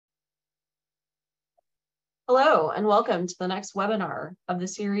Hello, and welcome to the next webinar of the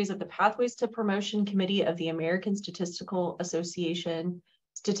series of the Pathways to Promotion Committee of the American Statistical Association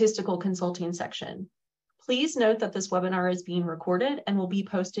Statistical Consulting Section. Please note that this webinar is being recorded and will be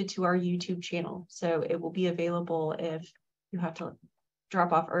posted to our YouTube channel, so it will be available if you have to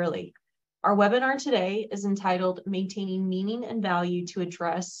drop off early. Our webinar today is entitled Maintaining Meaning and Value to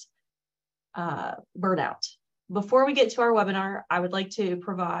Address Burnout. Before we get to our webinar, I would like to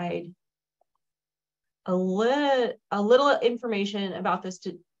provide a little information about this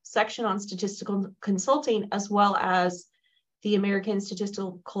section on statistical consulting, as well as the American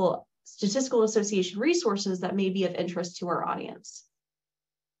Statistical Association resources that may be of interest to our audience.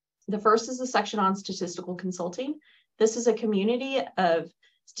 The first is the section on statistical consulting. This is a community of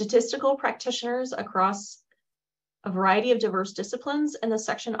statistical practitioners across a variety of diverse disciplines, and the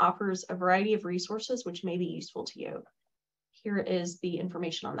section offers a variety of resources which may be useful to you. Here is the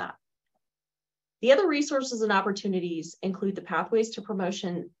information on that. The other resources and opportunities include the Pathways to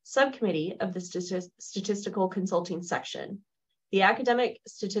Promotion subcommittee of the Statistical Consulting Section, the Academic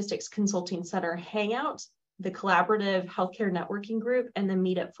Statistics Consulting Center Hangout, the Collaborative Healthcare Networking Group, and the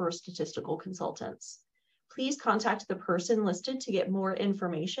Meetup for Statistical Consultants. Please contact the person listed to get more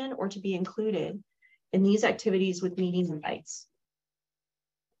information or to be included in these activities with meeting invites.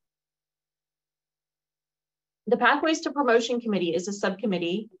 The Pathways to Promotion Committee is a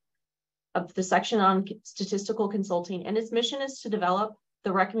subcommittee of the section on statistical consulting, and its mission is to develop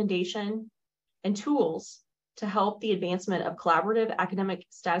the recommendation and tools to help the advancement of collaborative academic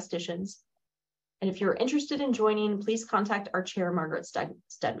statisticians. And if you're interested in joining, please contact our chair, Margaret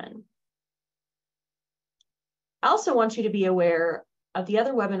Stedman. I also want you to be aware of the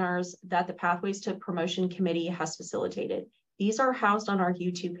other webinars that the Pathways to Promotion Committee has facilitated. These are housed on our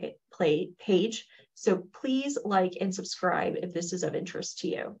YouTube page, so please like and subscribe if this is of interest to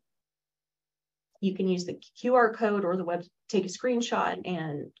you. You can use the QR code or the web, take a screenshot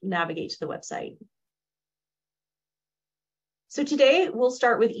and navigate to the website. So today we'll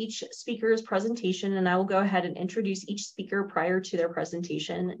start with each speaker's presentation, and I will go ahead and introduce each speaker prior to their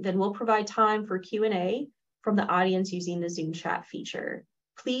presentation. Then we'll provide time for Q&A from the audience using the Zoom chat feature.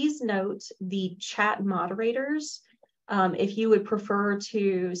 Please note the chat moderators. If you would prefer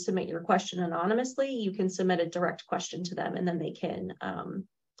to submit your question anonymously, you can submit a direct question to them, and then they can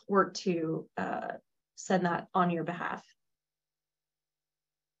work to send that on your behalf.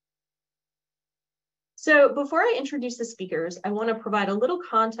 So before I introduce the speakers, I want to provide a little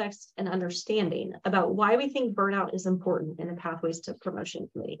context and understanding about why we think burnout is important in the Pathways to Promotion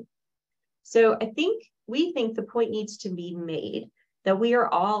Committee. So we think the point needs to be made that we are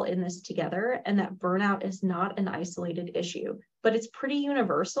all in this together, and that burnout is not an isolated issue, but it's pretty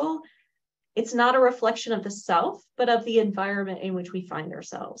universal. It's not a reflection of the self, but of the environment in which we find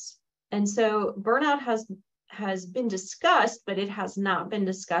ourselves. And so burnout has been discussed, but it has not been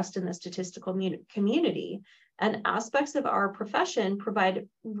discussed in the statistical community. And aspects of our profession provide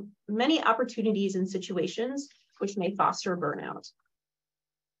many opportunities and situations which may foster burnout.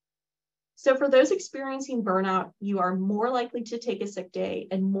 So for those experiencing burnout, you are more likely to take a sick day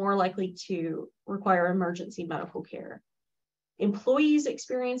and more likely to require emergency medical care. Employees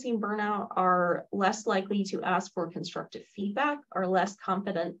experiencing burnout are less likely to ask for constructive feedback, are less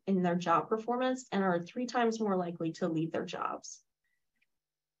confident in their job performance, and are 3 times more likely to leave their jobs.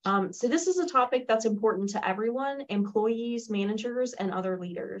 So this is a topic that's important to everyone, employees, managers, and other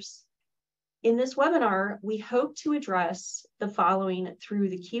leaders. In this webinar, we hope to address the following through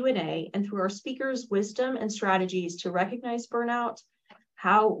the Q&A and through our speakers' wisdom and strategies to recognize burnout,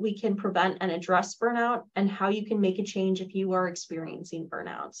 how we can prevent and address burnout, and how you can make a change if you are experiencing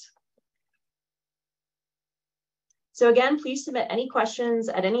burnout. So again, please submit any questions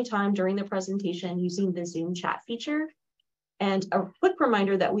at any time during the presentation using the Zoom chat feature. And a quick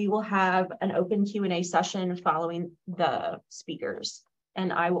reminder that we will have an open Q&A session following the speakers,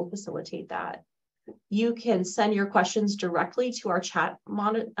 and I will facilitate that. You can send your questions directly to our chat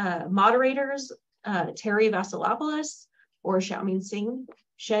moderators, Terry Vasilopoulos or Xiaoming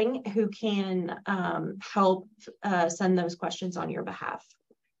Sheng, who can help send those questions on your behalf.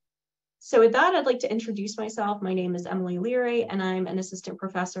 So with that, I'd like to introduce myself. My name is Emily Leary, and I'm an assistant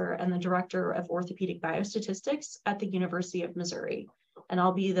professor and the director of orthopedic biostatistics at the University of Missouri, and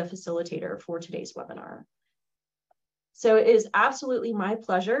I'll be the facilitator for today's webinar. So it is absolutely my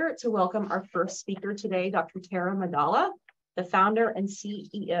pleasure to welcome our first speaker today, Dr. Tara Maddala, the founder and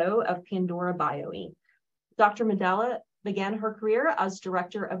CEO of Pandora Bio, Inc. Dr. Maddala began her career as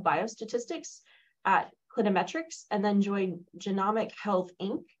director of biostatistics at Clinimetrics and then joined Genomic Health,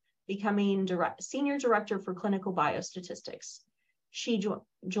 Inc., becoming senior director for clinical biostatistics. She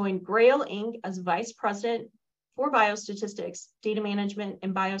joined Grail, Inc. as vice president for biostatistics, data management,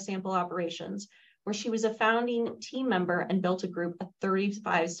 and biosample operations, where she was a founding team member and built a group of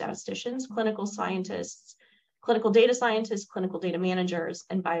 35 statisticians, clinical scientists, clinical data scientists, clinical data managers,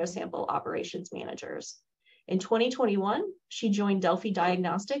 and biosample operations managers. In 2021, she joined Delphi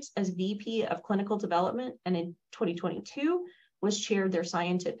Diagnostics as VP of Clinical Development, and in 2022 was chaired their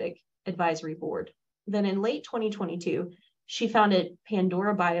scientific advisory board. Then in late 2022, she founded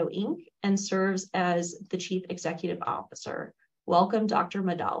Pandora Bio, Inc. and serves as the Chief Executive Officer. Welcome, Dr.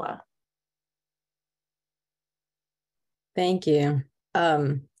 Maddala. Thank you.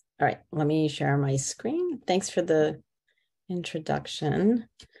 All right, let me share my screen. Thanks for the introduction.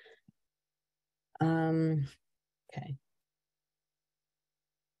 Okay.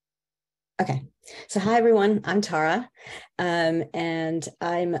 Okay, so hi everyone, I'm Tara, and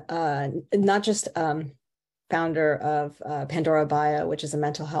I'm not just founder of Pandora Bio, which is a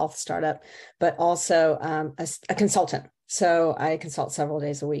mental health startup, but also a consultant. So I consult several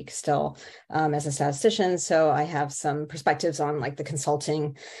days a week still as a statistician. So I have some perspectives on like the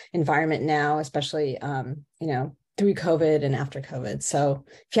consulting environment now, especially, through COVID and after COVID. So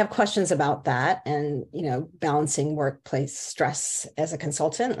if you have questions about that and, balancing workplace stress as a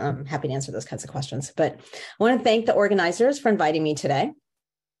consultant, I'm happy to answer those kinds of questions. But I want to thank the organizers for inviting me today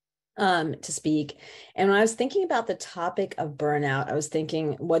to speak. And when I was thinking about the topic of burnout, I was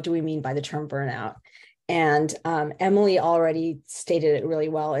thinking, what do we mean by the term burnout? And Emily already stated it really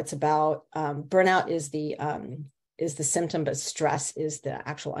well. It's about burnout is the symptom, but stress is the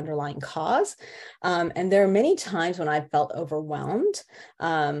actual underlying cause. And there are many times when I felt overwhelmed,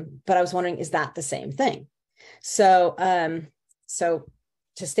 but I was wondering, is that the same thing? So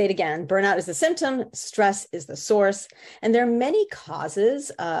to state again, burnout is the symptom, stress is the source. And there are many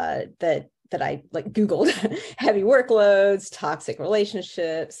causes that I like Googled: heavy workloads, toxic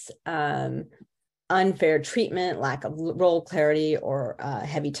relationships, unfair treatment, lack of role clarity, or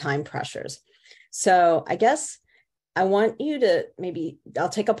heavy time pressures. So I guess I want you to I'll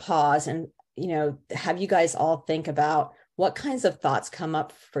take a pause and, have you guys all think about what kinds of thoughts come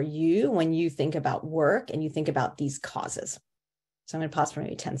up for you when you think about work and you think about these causes. So I'm going to pause for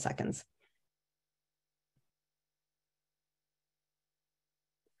maybe 10 seconds.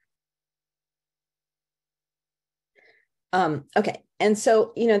 Okay. And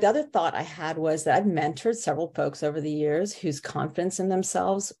so, the other thought I had was that I've mentored several folks over the years whose confidence in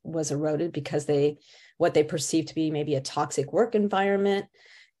themselves was eroded because what they perceived to be maybe a toxic work environment.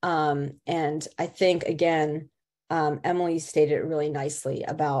 And I think, again, Emily stated it really nicely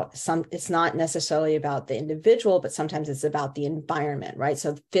about it's not necessarily about the individual, but sometimes it's about the environment, right?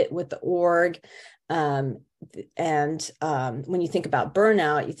 So fit with the org. When you think about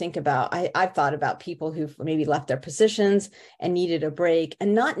burnout, you think about, I've thought about people who've maybe left their positions and needed a break,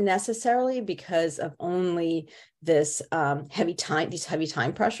 and not necessarily because of only these heavy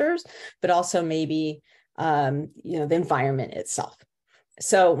time pressures, but also maybe, the environment itself.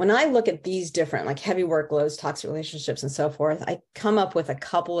 So when I look at these different like heavy workloads, toxic relationships, and so forth, I come up with a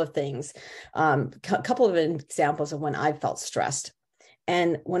couple of things, a couple of examples of when I've felt stressed.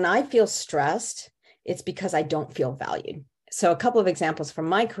 And when I feel stressed, it's because I don't feel valued. So a couple of examples from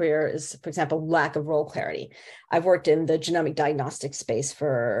my career is, for example, lack of role clarity. I've worked in the genomic diagnostic space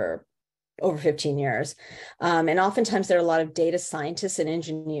for over 15 years. And oftentimes there are a lot of data scientists and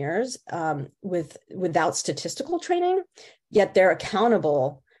engineers without statistical training, yet they're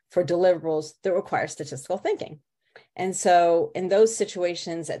accountable for deliverables that require statistical thinking. And so in those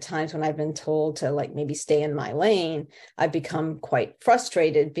situations, at times when I've been told to like maybe stay in my lane, I've become quite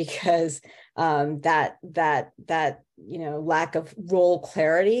frustrated because that lack of role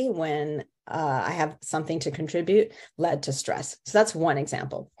clarity when I have something to contribute led to stress. So that's one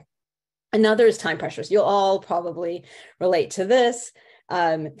example. Another is time pressures. You'll all probably relate to this.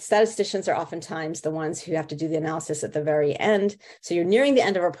 Statisticians are oftentimes the ones who have to do the analysis at the very end. So you're nearing the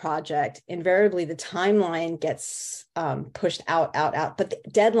end of a project. Invariably, the timeline gets pushed out, but the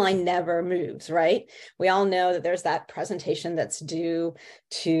deadline never moves, right? We all know that there's that presentation that's due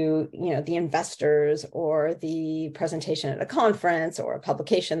to, the investors, or the presentation at a conference, or a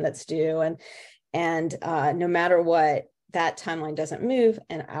publication that's due. And no matter what, that timeline doesn't move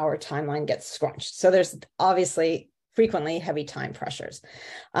and our timeline gets scrunched. So there's obviously frequently heavy time pressures.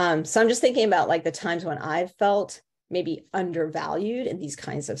 So I'm just thinking about like the times when I've felt maybe undervalued in these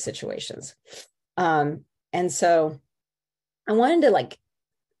kinds of situations. And so I wanted to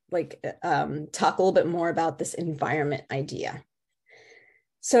talk a little bit more about this environment idea.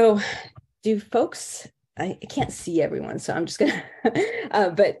 So do folks, I can't see everyone, so I'm just gonna,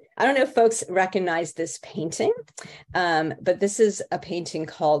 but I don't know if folks recognize this painting, but this is a painting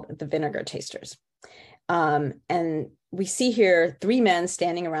called The Vinegar Tasters. And we see here 3 men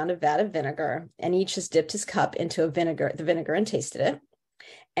standing around a vat of vinegar, and each has dipped his cup into the vinegar and tasted it.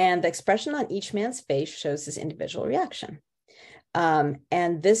 And the expression on each man's face shows his individual reaction.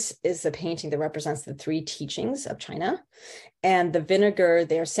 And this is a painting that represents the 3 teachings of China. And the vinegar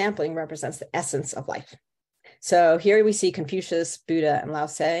they are sampling represents the essence of life. So here we see Confucius, Buddha, and Lao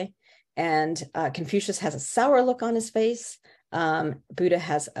Tse. And Confucius has a sour look on his face. Buddha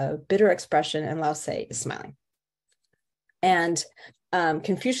has a bitter expression, and Lao Tse is smiling. And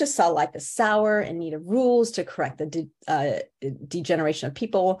Confucius saw life as sour and needed rules to correct the degeneration of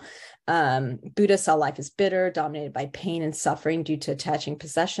people. Buddha saw life as bitter, dominated by pain and suffering due to attaching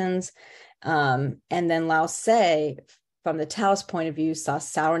possessions. And then Lao Tse, from the Taoist point of view, saw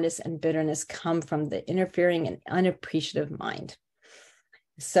sourness and bitterness come from the interfering and unappreciative mind.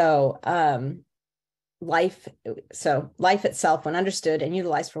 So life itself, when understood and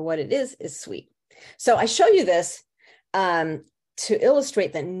utilized for what it is sweet. So I show you this to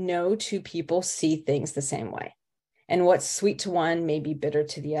illustrate that no 2 people see things the same way. And what's sweet to one may be bitter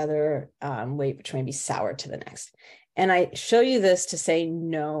to the other, which may be sour to the next. And I show you this to say,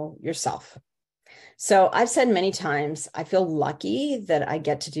 know yourself. So I've said many times, I feel lucky that I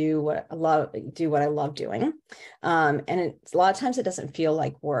get to do what I love doing. And a lot of times it doesn't feel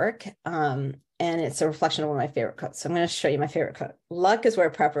like work. And it's a reflection of one of my favorite quotes. So I'm going to show you my favorite quote. Luck is where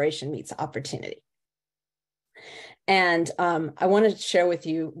preparation meets opportunity. And I want to share with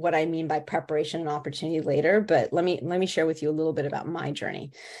you what I mean by preparation and opportunity later, but let me share with you a little bit about my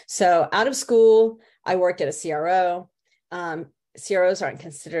journey. So out of school, I worked at a CRO. CROs aren't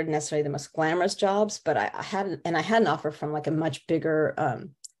considered necessarily the most glamorous jobs, but I had an offer from like a much bigger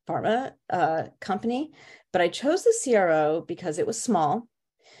pharma company, but I chose the CRO because it was small.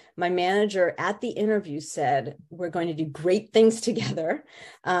 My manager at the interview said, we're going to do great things together.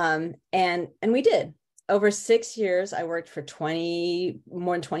 And we did. Over 6 years, I worked for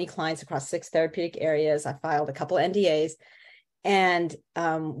more than 20 clients across 6 therapeutic areas. I filed a couple NDAs, and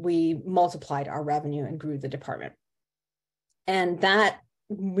we multiplied our revenue and grew the department. And that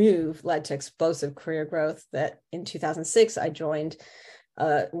move led to explosive career growth that in 2006, I joined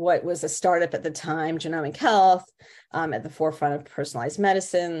what was a startup at the time, Genomic Health, at the forefront of personalized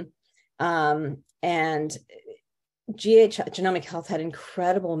medicine. And Genomic Health had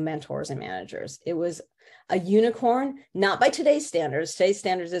incredible mentors and managers. It was a unicorn, not by today's standards. Today's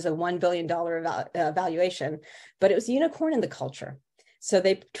standards is a $1 billion valuation, but it was a unicorn in the culture. So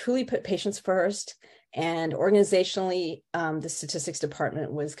they truly put patients first. And organizationally, the statistics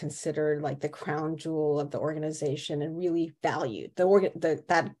department was considered like the crown jewel of the organization and really valued.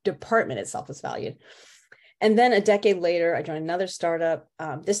 That department itself was valued. And then a decade later, I joined another startup.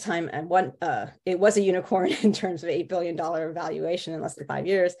 This time, it was a unicorn in terms of $8 billion valuation in less than 5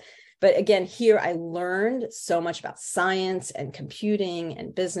 years. But again, here I learned so much about science and computing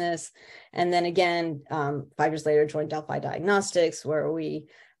and business. And then again, 5 years later, joined Delphi Diagnostics, where we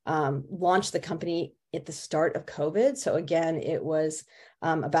launched the company at the start of COVID. So again, it was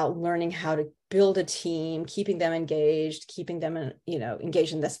about learning how to build a team, keeping them engaged, keeping them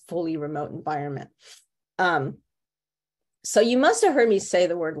engaged in this fully remote environment. So you must have heard me say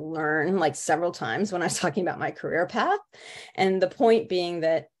the word learn like several times when I was talking about my career path. And the point being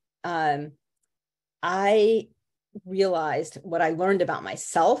that I realized what I learned about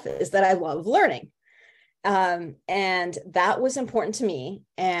myself is that I love learning. And that was important to me.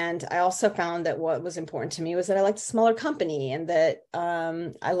 And I also found that what was important to me was that I liked a smaller company, and that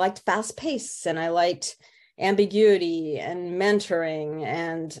I liked fast pace, and I liked ambiguity and mentoring,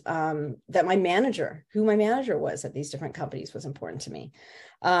 and that who my manager was at these different companies was important to me.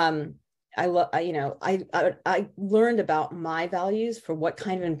 I learned about my values for what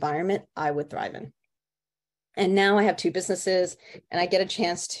kind of environment I would thrive in. And now I have 2 businesses, and I get a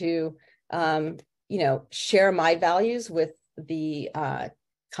chance to, share my values with the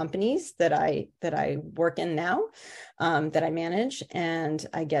companies that I work in now, that I manage, and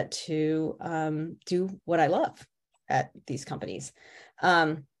I get to do what I love at these companies.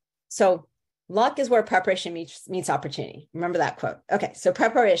 So luck is where preparation meets opportunity. Remember that quote. Okay, so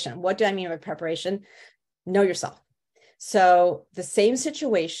preparation. What do I mean by preparation? Know yourself. So the same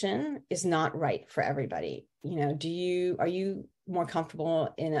situation is not right for everybody. Are you more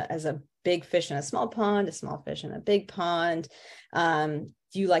comfortable as a big fish in a small pond, a small fish in a big pond?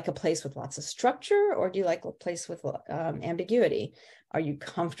 Do you like a place with lots of structure, or do you like a place with ambiguity? Are you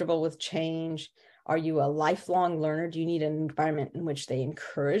comfortable with change? Are you a lifelong learner? Do you need an environment in which they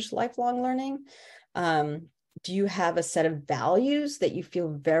encourage lifelong learning? Do you have a set of values that you feel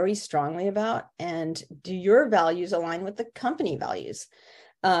very strongly about? And do your values align with the company values?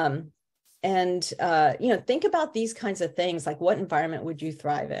 think about these kinds of things, like what environment would you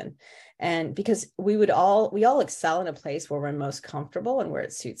thrive in? And because we all excel in a place where we're most comfortable and where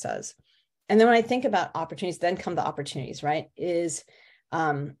it suits us. And then when I think about opportunities, then come the opportunities, right?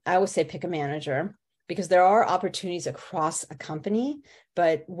 I always say pick a manager, because there are opportunities across a company,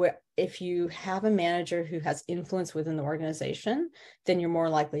 but if you have a manager who has influence within the organization, then you're more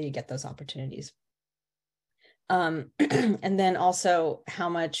likely to get those opportunities. And then also, how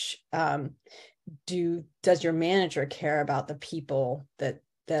much does your manager care about the people that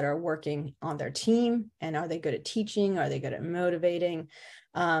are working on their team, and are they good at teaching? Are they good at motivating?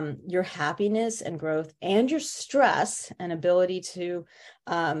 Your happiness and growth, and your stress and ability to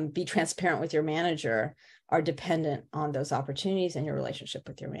be transparent with your manager are dependent on those opportunities and your relationship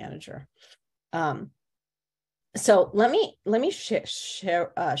with your manager. So let me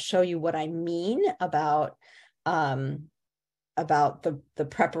show you what I mean about the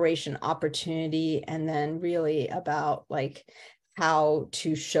preparation opportunity, and then really about like how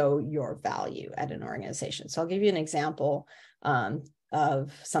to show your value at an organization. So I'll give you an example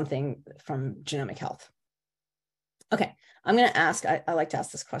of something from genomic health. Okay, I'm going to ask, I like to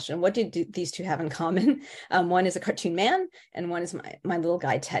ask this question. What do these two have in common? One is a cartoon man, and one is my little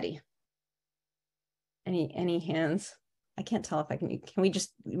guy, Teddy. Any hands? I can't tell if I can we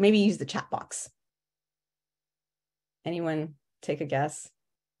just maybe use the chat box? Anyone take a guess?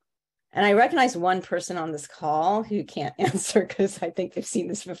 And I recognize one person on this call who can't answer because I think they've seen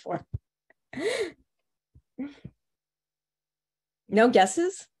this before. No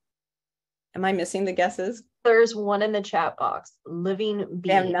guesses? Am I missing the guesses? There's one in the chat box. Living being.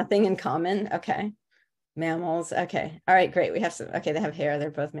 They have nothing in common. Okay. Mammals. Okay. All right, great. We have some. Okay, they have hair.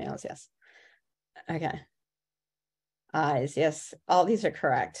 They're both males. Yes. Okay. Eyes. Yes. All these are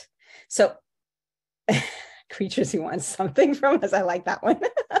correct. So creatures who want something from us. I like that one.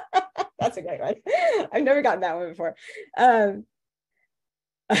 That's a great one. I've never gotten that one before.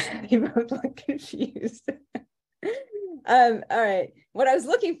 You both look confused. All right. What I was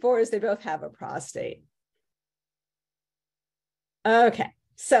looking for is they both have a prostate. Okay.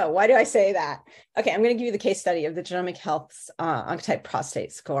 So why do I say that? Okay, I'm going to give you the case study of the Genomic Health's Oncotype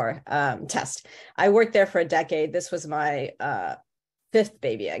prostate score test. I worked there for a decade. This was my fifth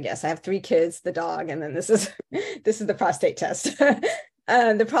baby, I guess. I have 3 kids, the dog, and then this is the prostate test.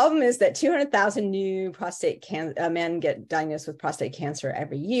 The problem is that 200,000 new men get diagnosed with prostate cancer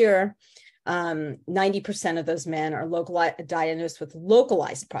every year. 90% of those men are diagnosed with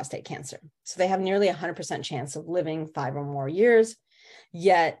localized prostate cancer. So they have nearly 100% chance of living 5 or more years.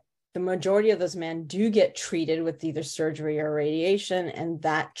 Yet the majority of those men do get treated with either surgery or radiation, and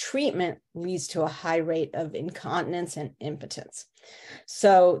that treatment leads to a high rate of incontinence and impotence.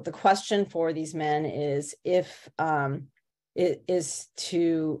 So the question for these men is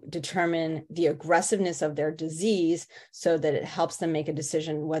to determine the aggressiveness of their disease so that it helps them make a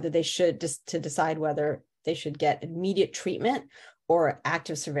decision whether they should decide whether they should get immediate treatment or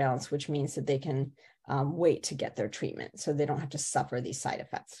active surveillance, which means that they can wait to get their treatment so they don't have to suffer these side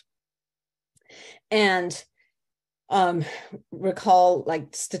effects. And recall,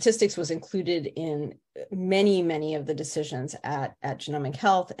 like, statistics was included in many of the decisions at Genomic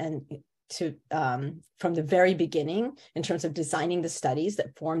Health, and from the very beginning, in terms of designing the studies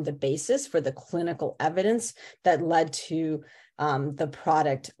that formed the basis for the clinical evidence that led to the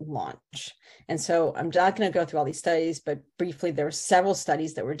product launch. And so I'm not going to go through all these studies, but briefly, there were several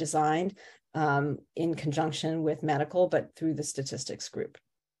studies that were designed in conjunction with medical, but through the statistics group.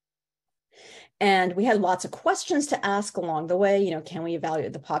 And we had lots of questions to ask along the way. Can we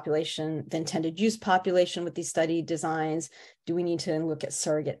evaluate the population, the intended use population with these study designs? Do we need to look at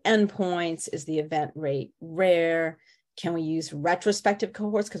surrogate endpoints? Is the event rate rare? Can we use retrospective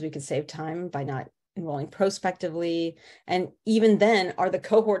cohorts because we could save time by not enrolling prospectively? And even then, are the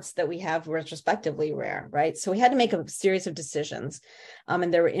cohorts that we have retrospectively rare, right? So we had to make a series of decisions,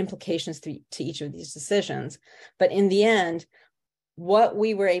 and there were implications to each of these decisions. But in the end, what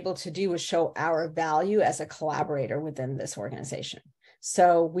we were able to do was show our value as a collaborator within this organization.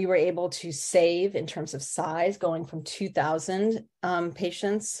 So we were able to save in terms of size, going from 2,000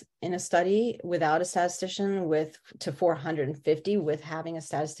 patients in a study without a statistician to 450 with having a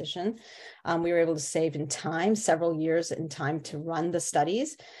statistician. We were able to save in time, several years in time to run the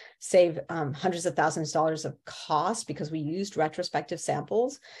studies, save hundreds of thousands of dollars of cost because we used retrospective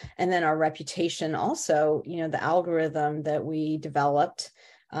samples. And then our reputation also, the algorithm that we developed,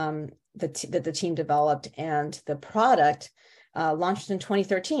 that the team developed, and the product launched in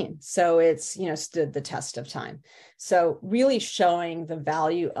 2013. So it's, stood the test of time. So really showing the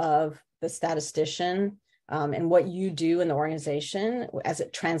value of the statistician and what you do in the organization as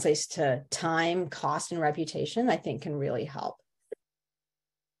it translates to time, cost, and reputation, I think can really help.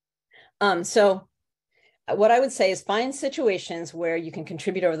 So what I would say is find situations where you can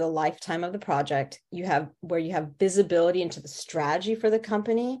contribute over the lifetime of the project. Where you have visibility into the strategy for the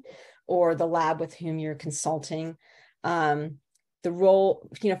company or the lab with whom you're consulting. The role,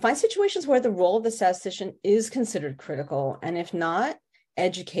 find situations where the role of the statistician is considered critical. And if not,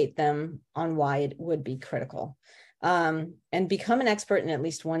 educate them on why it would be critical. And become an expert in at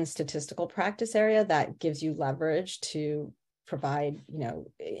least one statistical practice area that gives you leverage to provide,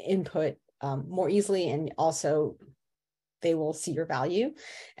 input more easily, and also they will see your value.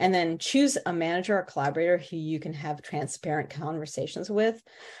 And then choose a manager or collaborator who you can have transparent conversations with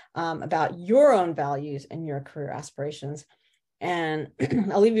about your own values and your career aspirations. And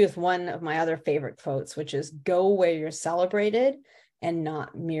I'll leave you with one of my other favorite quotes, which is go where you're celebrated and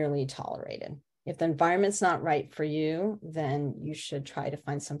not merely tolerated. If the environment's not right for you, then you should try to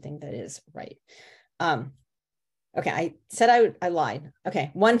find something that is right. Okay, I said I lied.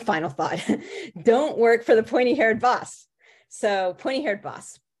 Okay, one final thought. Don't work for the pointy-haired boss. So pointy-haired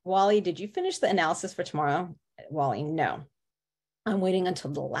boss. Wally, did you finish the analysis for tomorrow? Wally, no. I'm waiting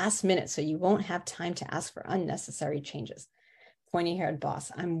until the last minute so you won't have time to ask for unnecessary changes. Pointy-haired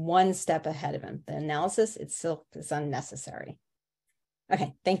boss. I'm one step ahead of him. The analysis itself is unnecessary.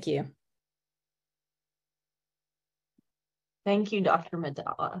 Okay, thank you. Thank you, Dr.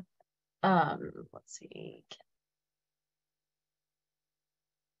 Maddala. Let's see.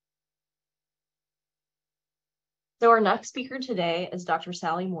 So our next speaker today is Dr.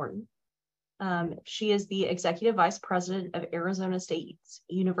 Sally Morton. She is the Executive Vice President of Arizona State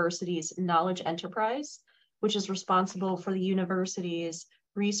University's Knowledge Enterprise, which is responsible for the university's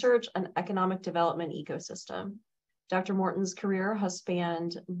research and economic development ecosystem. Dr. Morton's career has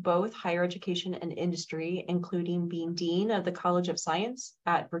spanned both higher education and industry, including being Dean of the College of Science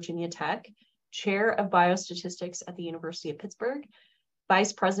at Virginia Tech, Chair of Biostatistics at the University of Pittsburgh,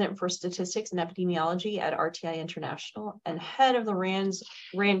 Vice President for Statistics and Epidemiology at RTI International, and Head of the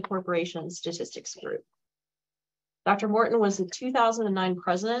RAND Corporation Statistics Group. Dr. Morton was the 2009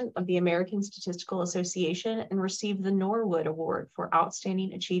 President of the American Statistical Association and received the Norwood Award for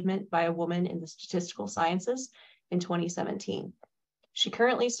Outstanding Achievement by a Woman in the Statistical Sciences in 2017. She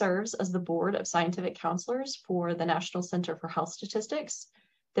currently serves as the Board of Scientific Counselors for the National Center for Health Statistics,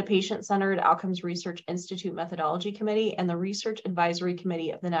 the Patient-Centered Outcomes Research Institute Methodology Committee, and the Research Advisory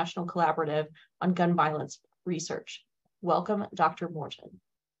Committee of the National Collaborative on Gun Violence Research. Welcome, Dr. Morton.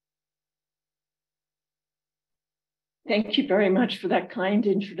 Thank you very much for that kind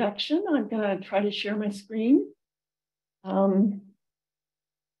introduction. I'm going to try to share my screen.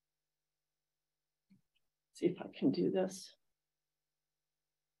 See if I can do this.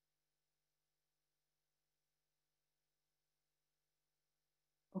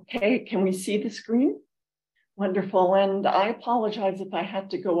 Okay, can we see the screen? Wonderful, and I apologize if I had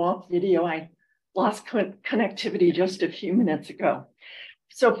to go off video. I lost connectivity just a few minutes ago.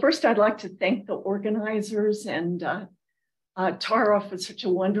 So first, I'd like to thank the organizers and Tara for such a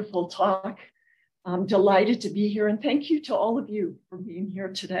wonderful talk. I'm delighted to be here, and thank you to all of you for being here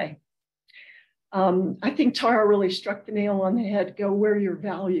today. I think Tara really struck the nail on the head. Go where you're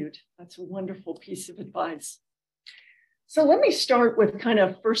valued. That's a wonderful piece of advice. So let me start with kind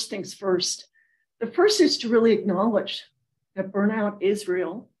of first things first. The first is to really acknowledge that burnout is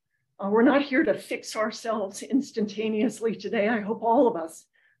real. We're not here to fix ourselves instantaneously today. I hope all of us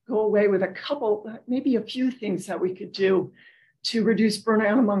go away with a couple, maybe a few things that we could do to reduce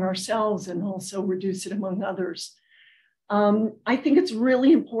burnout among ourselves and also reduce it among others. I think it's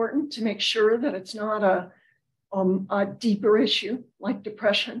really important to make sure that it's not a deeper issue like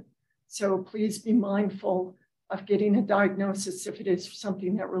depression. So please be mindful of getting a diagnosis if it is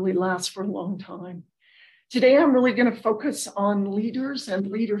something that really lasts for a long time. Today, I'm really going to focus on leaders and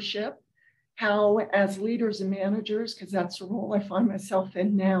leadership, how as leaders and managers, because that's the role I find myself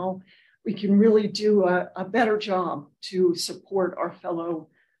in now, we can really do a better job to support our fellow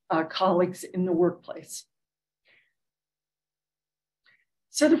colleagues in the workplace.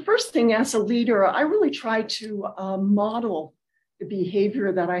 So the first thing as a leader, I really try to model the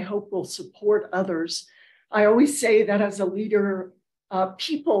behavior that I hope will support others. I always say that as a leader,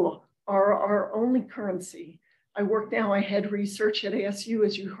 people are our only currency. I work now, I head research at ASU,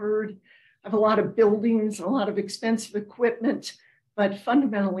 as you heard. I have a lot of buildings, a lot of expensive equipment, but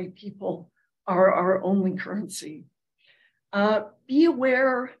fundamentally people are our only currency. Be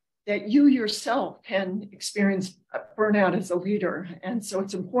aware that you yourself can experience burnout as a leader. And so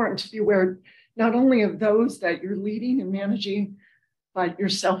it's important to be aware not only of those that you're leading and managing, but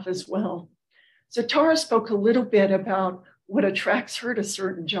yourself as well. So Tara spoke a little bit about what attracts her to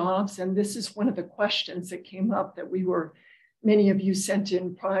certain jobs. And this is one of the questions that came up that many of you sent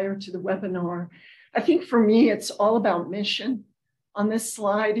in prior to the webinar. I think for me, it's all about mission. On this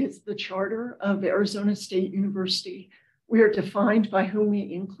slide is the charter of Arizona State University. We are defined by whom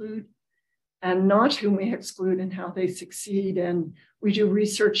we include and not whom we exclude and how they succeed. And we do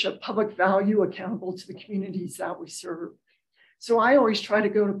research of public value accountable to the communities that we serve. So I always try to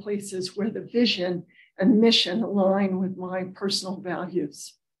go to places where the vision and mission align with my personal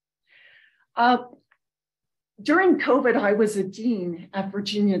values. During COVID, I was a dean at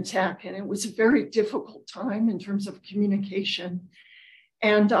Virginia Tech, and it was a very difficult time in terms of communication.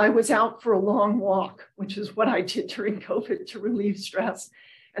 And I was out for a long walk, which is what I did during COVID to relieve stress.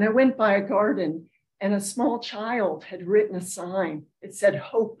 And I went by a garden, and a small child had written a sign. It said,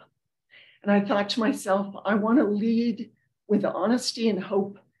 hope. And I thought to myself, I want to lead with honesty and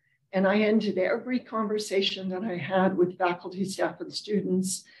hope. And I ended every conversation that I had with faculty, staff, and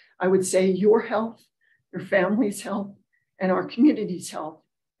students. I would say, your health, your family's health, and our community's health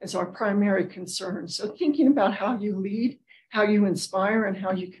is our primary concern. So thinking about how you lead, how you inspire, and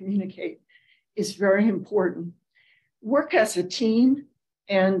how you communicate is very important. Work as a team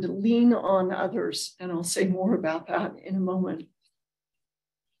and lean on others. And I'll say more about that in a moment.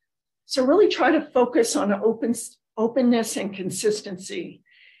 So really try to focus on openness and consistency.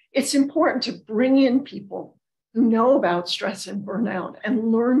 It's important to bring in people who know about stress and burnout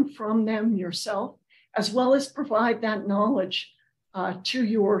and learn from them yourself, as well as provide that knowledge to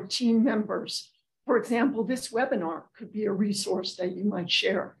your team members. For example, this webinar could be a resource that you might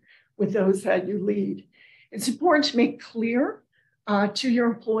share with those that you lead. It's important to make clear to your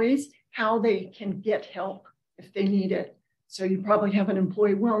employees how they can get help if they need it. So you probably have an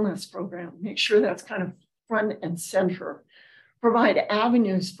employee wellness program. Make sure that's kind of front and center. Provide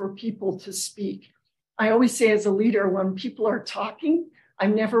avenues for people to speak. I always say as a leader, when people are talking,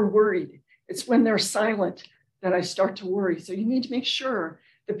 I'm never worried. It's when they're silent that I start to worry. So you need to make sure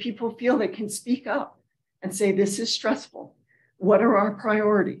that people feel they can speak up and say, this is stressful. What are our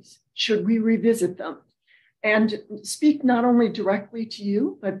priorities? Should we revisit them? And speak not only directly to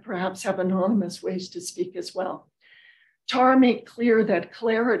you, but perhaps have anonymous ways to speak as well. Tara made clear that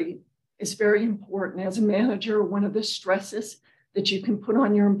clarity is very important. As a manager, one of the stresses that you can put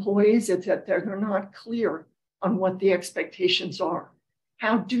on your employees is that they're not clear on what the expectations are.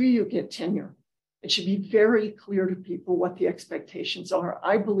 How do you get tenure? It should be very clear to people what the expectations are.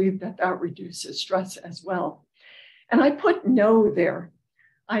 I believe that that reduces stress as well. And I put no there.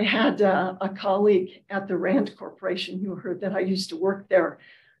 I had a colleague at the Rand Corporation who heard that I used to work there,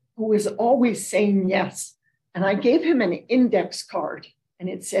 who was always saying yes. And I gave him an index card and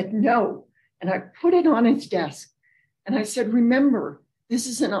it said no. And I put it on his desk. And I said, remember, this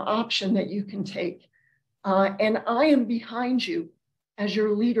is an option that you can take. And I am behind you as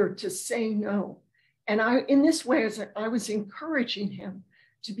your leader to say no. And in this way, as I was encouraging him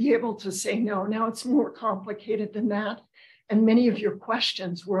to be able to say no. Now it's more complicated than that. And many of your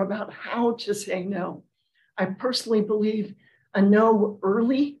questions were about how to say no. I personally believe a no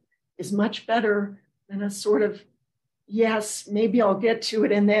early is much better than a sort of, yes, maybe I'll get to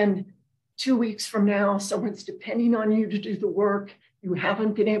it. And then 2 weeks from now, someone's depending on you to do the work. You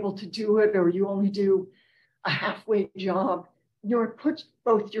haven't been able to do it, or you only do a halfway job. You're put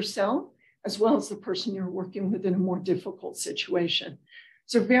both yourself as well as the person you're working with in a more difficult situation.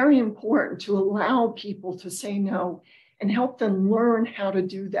 So very important to allow people to say no and help them learn how to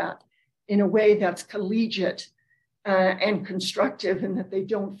do that in a way that's collegiate and constructive, and that they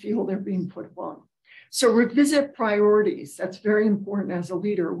don't feel they're being put upon. So revisit priorities. That's very important as a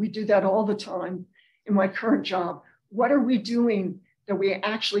leader. We do that all the time in my current job. What are we doing that we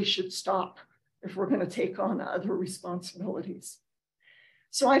actually should stop if we're going to take on other responsibilities?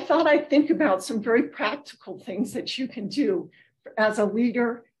 So I thought I'd think about some very practical things that you can do as a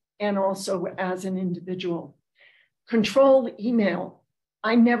leader and also as an individual. Control email.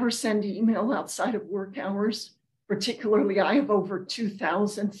 I never send email outside of work hours. Particularly, I have over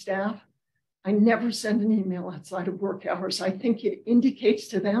 2,000 staff. I never send an email outside of work hours. I think it indicates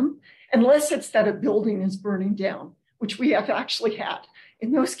to them, unless it's that a building is burning down, which we have actually had.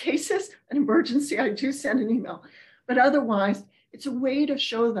 In those cases, an emergency, I do send an email. But otherwise, it's a way to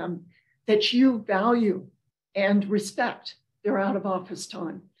show them that you value and respect their out of office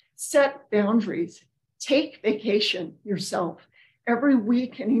time. Set boundaries. Take vacation yourself. Every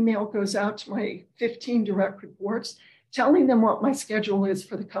week, an email goes out to my 15 direct reports telling them what my schedule is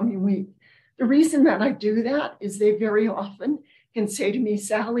for the coming week. The reason that I do that is they very often can say to me,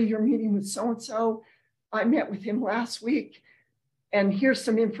 Sally, you're meeting with so-and-so. I met with him last week. And here's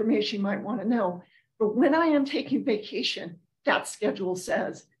some information you might want to know. But when I am taking vacation, that schedule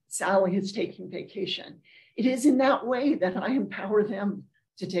says Sally is taking vacation. It is in that way that I empower them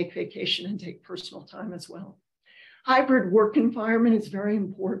to take vacation and take personal time as well. Hybrid work environment is very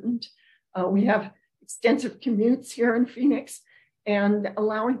important. We have extensive commutes here in Phoenix, and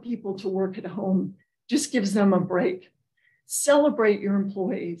allowing people to work at home just gives them a break. Celebrate your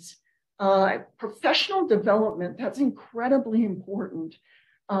employees. Professional development, that's incredibly important.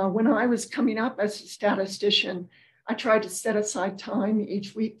 When I was coming up as a statistician, I tried to set aside time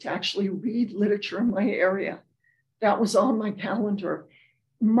each week to actually read literature in my area. That was on my calendar.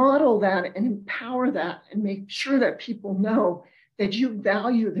 Model that and empower that and make sure that people know that you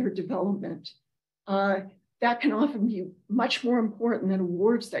value their development. That can often be much more important than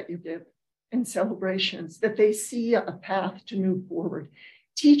awards that you give and celebrations, that they see a path to move forward.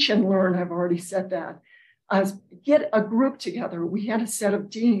 Teach and learn, I've already said that. Get a group together. We had a set of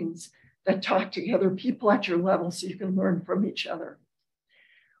deans that talk together, people at your level, so you can learn from each other.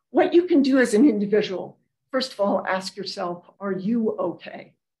 What you can do as an individual, first of all, ask yourself, are you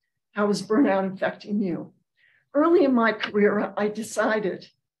okay? How is burnout affecting you? Early in my career, I decided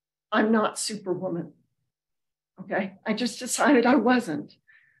I'm not Superwoman, okay? I just decided I wasn't.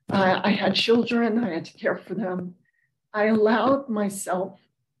 I had children, I had to care for them. I allowed myself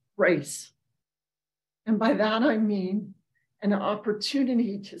grace. And by that, I mean an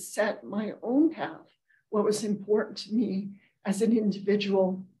opportunity to set my own path, what was important to me as an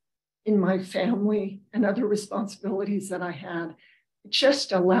individual in my family and other responsibilities that I had. It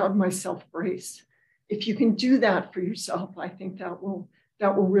just allowed myself grace. If you can do that for yourself, I think that will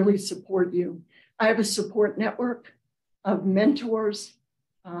really support you. I have a support network of mentors,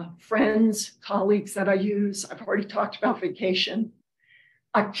 friends, colleagues that I use. I've already talked about vacation.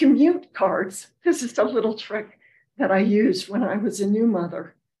 Commute cards. This is a little trick that I used when I was a new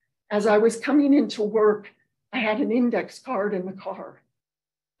mother. As I was coming into work, I had an index card in the car.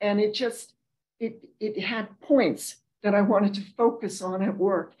 And it had points that I wanted to focus on at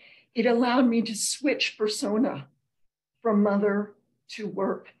work. It allowed me to switch persona from mother to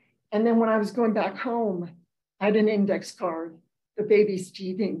work. And then when I was going back home, I had an index card. The baby's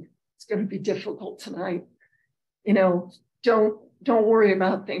teething. It's going to be difficult tonight. You know, don't worry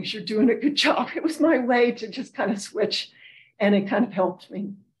about things. You're doing a good job. It was my way to just kind of switch, and it kind of helped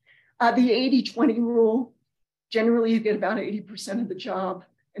me. The 80-20 rule, generally you get about 80% of the job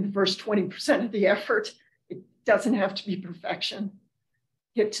and the first 20% of the effort. It doesn't have to be perfection.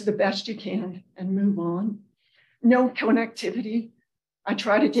 Get to the best you can and move on. No connectivity. I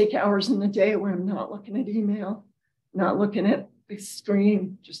try to take hours in the day where I'm not looking at email, not looking at the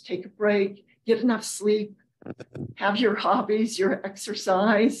screen. Just take a break, get enough sleep, have your hobbies, your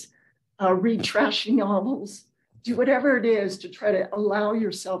exercise, read trashy novels, do whatever it is to try to allow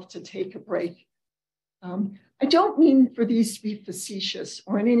yourself to take a break. I don't mean for these to be facetious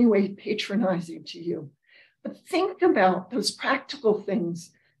or in any way patronizing to you, but think about those practical things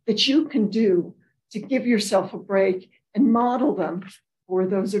that you can do to give yourself a break and model them for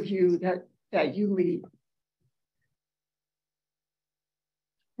those of you that you lead.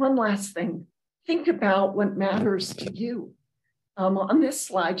 One last thing, think about what matters to you. On this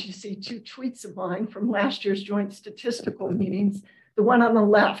slide, you see 2 tweets of mine from last year's joint statistical meetings. The one on the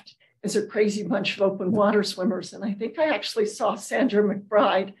left is a crazy bunch of open water swimmers. And I think I actually saw Sandra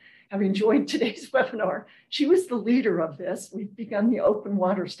McBride, having joined today's webinar. She was the leader of this. We've begun the open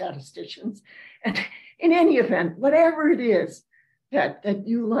water statisticians. And in any event, whatever it is that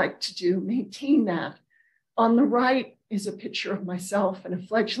you like to do, maintain that. On the right is a picture of myself and a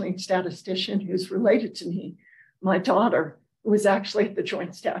fledgling statistician who's related to me, my daughter, who was actually at the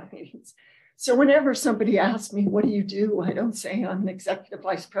joint staff meetings. So whenever somebody asks me, what do you do? I don't say I'm an executive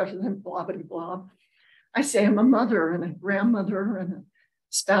vice president, blah, blah, blah. I say I'm a mother and a grandmother and a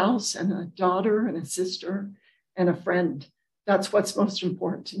spouse and a daughter and a sister and a friend. That's what's most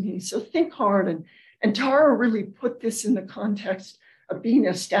important to me. So think hard. And Tara really put this in the context of being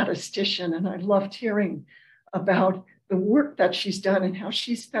a statistician. And I loved hearing about the work that she's done and how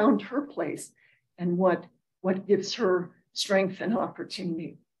she's found her place and what gives her strength and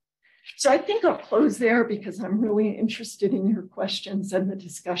opportunity. So I think I'll close there because I'm really interested in your questions and the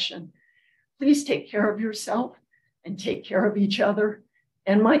discussion. Please take care of yourself and take care of each other.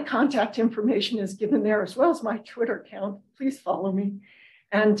 And my contact information is given there as well as my Twitter account. Please follow me.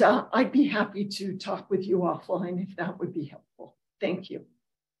 And I'd be happy to talk with you offline if that would be helpful. Thank you.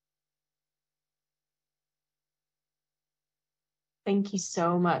 Thank you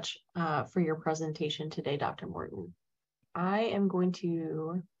so much for your presentation today, Dr. Morton. I am going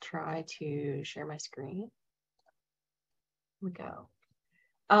to try to share my screen. we go.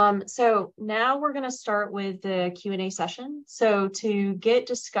 So now we're going to start with the Q&A session. So to get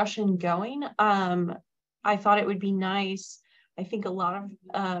discussion going, I thought it would be nice. I think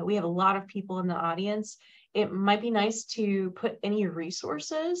we have a lot of people in the audience. It might be nice to put any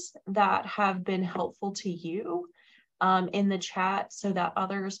resources that have been helpful to you in the chat so that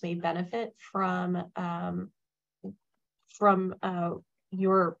others may benefit from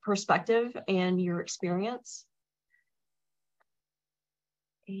your perspective and your experience.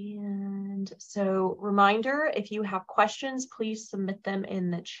 And so reminder, if you have questions, please submit them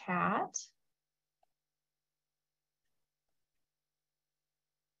in the chat.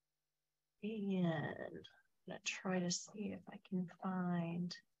 And I'm going to try to see if I can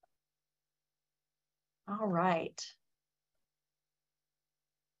find. All right.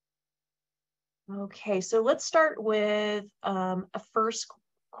 Okay, so let's start with a first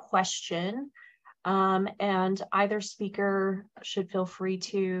question. And either speaker should feel free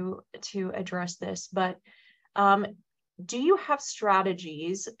to address this, but do you have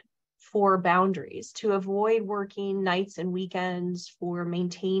strategies for boundaries to avoid working nights and weekends, for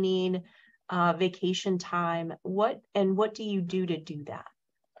maintaining vacation time? What do you do to do that?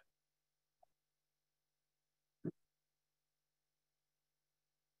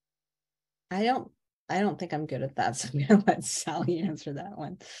 I don't think I'm good at that, so I'm gonna let Sally answer that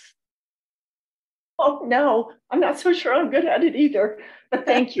one. Oh, no, I'm not so sure I'm good at it either, but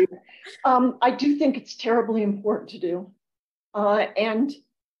thank you. I do think it's terribly important to do. And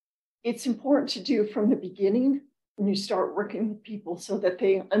it's important to do from the beginning when you start working with people so that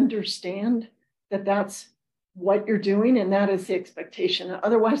they understand that that's what you're doing and that is the expectation.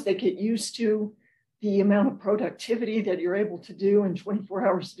 Otherwise, they get used to the amount of productivity that you're able to do in 24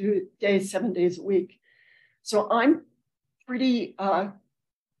 hours a day, 7 days a week. So I'm pretty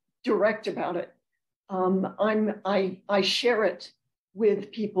direct about it. I share it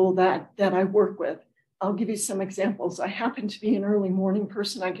with people that I work with. I'll give you some examples. I happen to be an early morning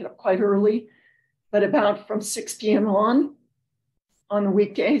person. I get up quite early, but about from 6 p.m. on the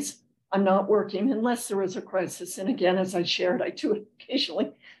weekdays, I'm not working unless there is a crisis. And again, as I shared, I do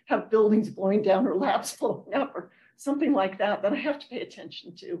occasionally have buildings blowing down or labs blowing up or something like that I have to pay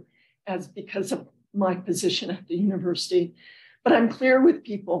attention to because of my position at the university. But I'm clear with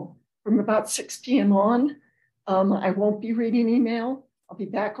people. From about 6 p.m. on, I won't be reading email. I'll be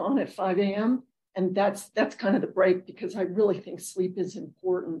back on at 5 a.m. And that's kind of the break because I really think sleep is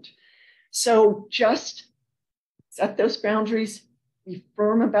important. So just set those boundaries, be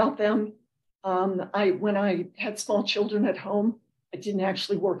firm about them. When I had small children at home, I didn't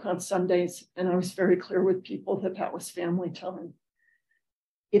actually work on Sundays, and I was very clear with people that was family time.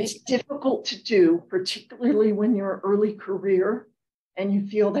 It's difficult to do, particularly when you're an early career and you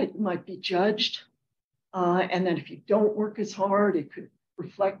feel that you might be judged, and that if you don't work as hard, it could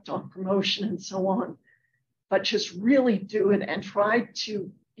reflect on promotion and so on. But just really do it and try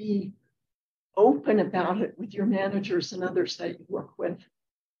to be open about it with your managers and others that you work with.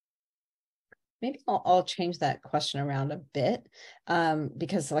 Maybe I'll change that question around a bit,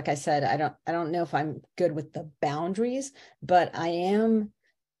 because like I said, I don't know if I'm good with the boundaries, but I am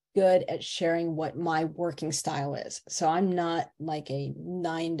good at sharing what my working style is. So I'm not like a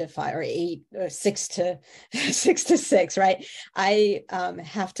 9 to 5 or 8 or 6 to 6, right? I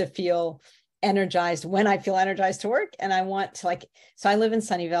have to feel energized when I feel energized to work. And I want to so I live in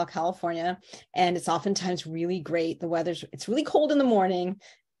Sunnyvale, California, and it's oftentimes really great. It's really cold in the morning.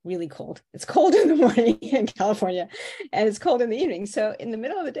 Really cold. It's cold in the morning in California and it's cold in the evening. So in the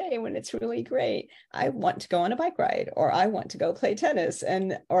middle of the day when it's really great, I want to go on a bike ride, or I want to go play tennis,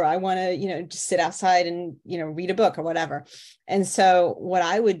 or I want to, just sit outside and, read a book or whatever. And so what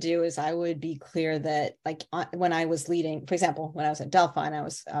I would do is I would be clear that when I was leading, for example, when I was at Delphi and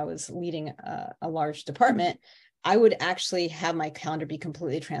I was leading a large department, I would actually have my calendar be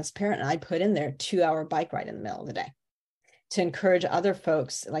completely transparent. And I'd put in there a 2-hour bike ride in the middle of the day, to encourage other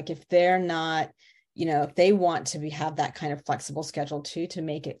folks, if they're not, if they want to have that kind of flexible schedule too, to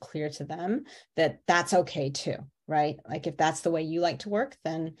make it clear to them that that's okay too, right? If that's the way you like to work,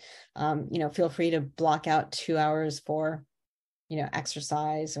 then, feel free to block out 2 hours for,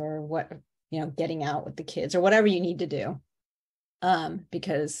 exercise or getting out with the kids or whatever you need to do.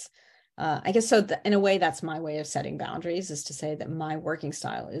 Because I guess so in a way, that's my way of setting boundaries, is to say that my working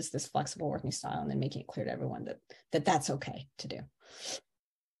style is this flexible working style, and then making it clear to everyone that that's okay to do.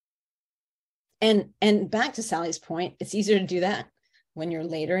 And back to Sally's point, it's easier to do that when you're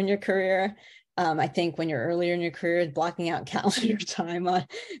later in your career. I think when you're earlier in your career, blocking out calendar time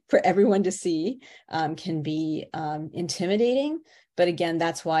for everyone to see can be intimidating. But again,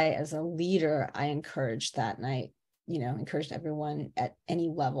 that's why as a leader, I encourage that. And encourage everyone at any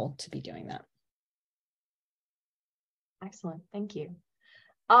level to be doing that. Excellent. Thank you.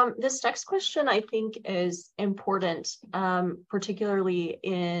 This next question I think is important, particularly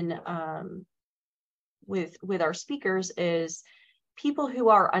in with our speakers, is people who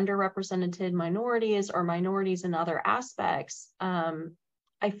are underrepresented minorities or minorities in other aspects.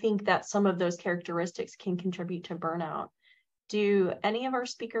 I think that some of those characteristics can contribute to burnout. Do any of our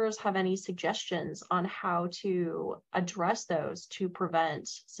speakers have any suggestions on how to address those to prevent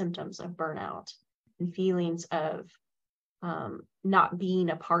symptoms of burnout and feelings of not being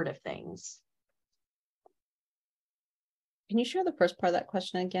a part of things? Can you share the first part of that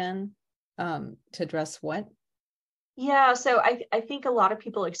question again, to address what? Yeah, so I think a lot of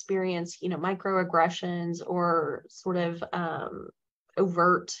people experience, microaggressions or sort of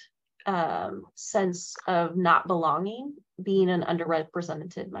overt sense of not belonging, being an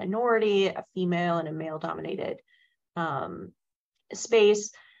underrepresented minority, a female in a male-dominated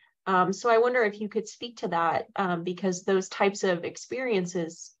space. So I wonder if you could speak to that, because those types of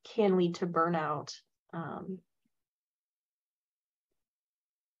experiences can lead to burnout.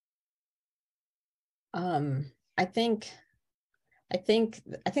 I think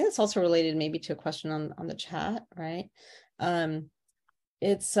that's also related maybe to a question on the chat, right?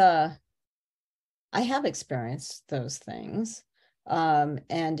 I have experienced those things,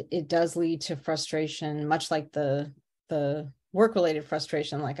 and it does lead to frustration, much like the work-related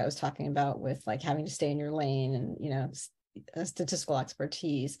frustration, like I was talking about with like having to stay in your lane and statistical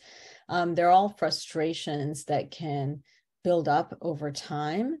expertise. They're all frustrations that can build up over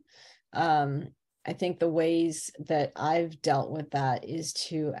time. I think the ways that I've dealt with that is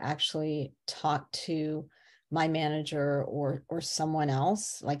to actually talk to my manager or someone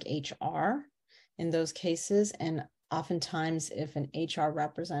else, like HR, in those cases. And oftentimes, if an HR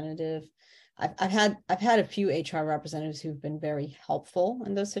representative, I've had a few HR representatives who've been very helpful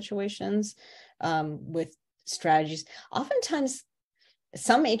in those situations, with strategies. Oftentimes,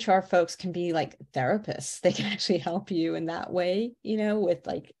 some HR folks can be like therapists. They can actually help you in that way, with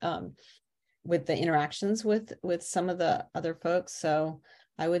like with the interactions with some of the other folks. So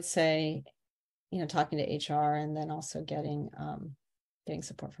I would say, talking to HR and then also getting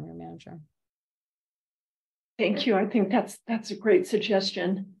support from your manager. Thank you. I think that's a great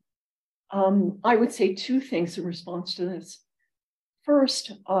suggestion. I would say two things in response to this.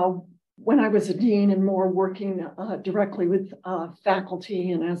 First, when I was a dean and more working directly with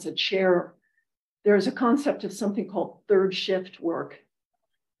faculty and as a chair, there's a concept of something called third shift work,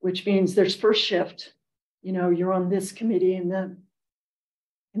 which means there's first shift, you're on this committee in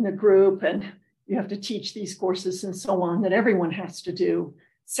the group and you have to teach these courses and so on that everyone has to do.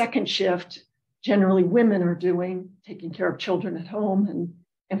 Second shift, generally women are doing, taking care of children at home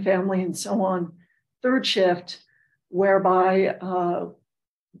and family and so on. Third shift, whereby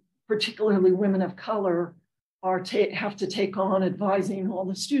particularly women of color have to take on advising all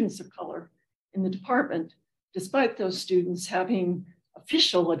the students of color in the department, despite those students having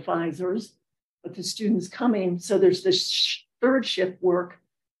official advisors, but the students coming. So there's this third shift work,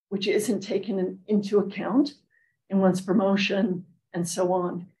 which isn't taken into account in one's promotion and so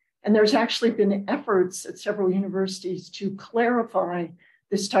on. And there's actually been efforts at several universities to clarify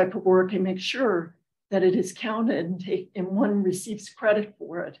this type of work and make sure that it is counted and one receives credit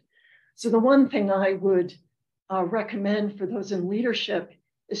for it. So the one thing I would recommend for those in leadership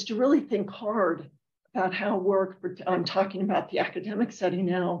is to really think hard about how work, I'm talking about the academic setting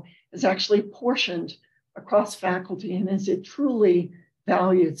now, is actually portioned across faculty and is it truly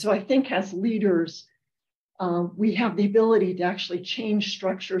valued. So I think as leaders, we have the ability to actually change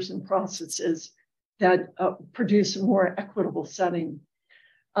structures and processes that produce a more equitable setting.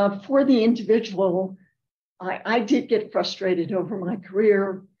 For the individual, I did get frustrated over my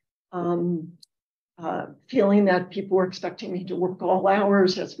career, feeling that people were expecting me to work all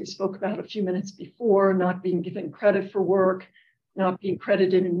hours, as we spoke about a few minutes before, not being given credit for work, not being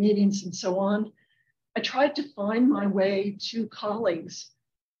credited in meetings and so on. I tried to find my way to colleagues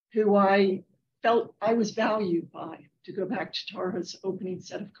who I felt I was valued by, to go back to Tara's opening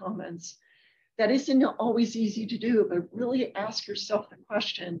set of comments. That isn't always easy to do, but really ask yourself the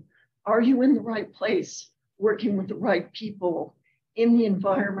question, are you in the right place, working with the right people, in the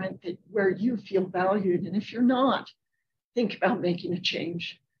environment where you feel valued? And if you're not, think about making a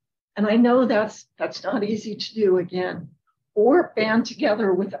change. And I know that's not easy to do, again, or band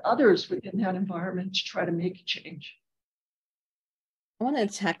together with others within that environment to try to make a change. I want to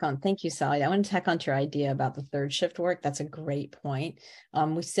tack on, thank you, Sally. I want to tack on to your idea about the third shift work. That's a great point.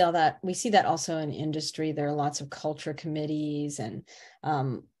 We see that also in industry. There are lots of culture committees and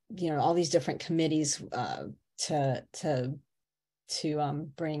all these different committees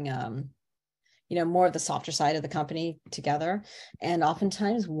bring more of the softer side of the company together. And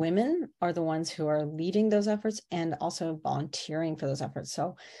oftentimes women are the ones who are leading those efforts and also volunteering for those efforts.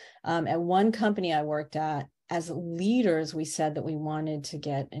 So at one company I worked at, as leaders, we said that we wanted to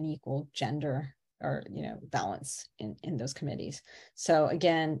get an equal gender or balance in those committees. So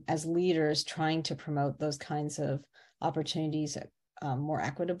again, as leaders, trying to promote those kinds of opportunities more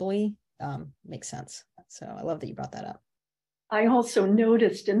equitably makes sense. So I love that you brought that up. I also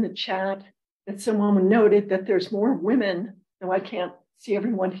noticed in the chat that someone noted that there's more women, though I can't see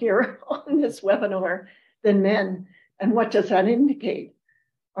everyone here on this webinar, than men. And what does that indicate?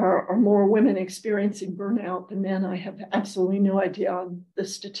 Are more women experiencing burnout than men? I have absolutely no idea on the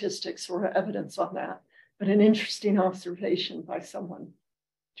statistics or evidence on that, but an interesting observation by someone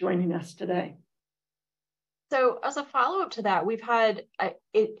joining us today. So as a follow-up to that, we've had,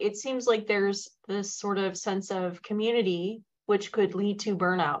 it seems like there's this sort of sense of community, which could lead to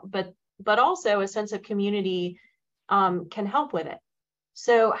burnout, but also a sense of community can help with it.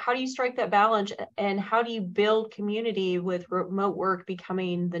 So how do you strike that balance, and how do you build community with remote work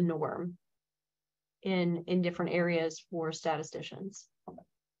becoming the norm in different areas for statisticians?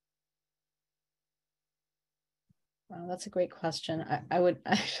 Wow, that's a great question. I would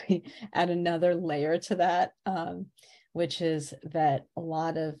actually add another layer to that, which is that a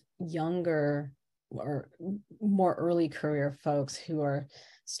lot of younger or more early career folks who are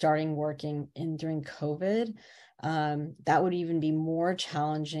starting working during COVID, that would even be more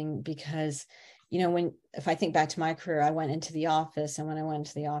challenging because, if I think back to my career, I went into the office, and when I went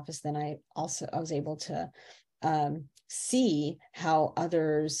into the office, then I was able to see how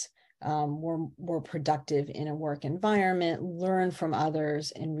others were productive in a work environment, learn from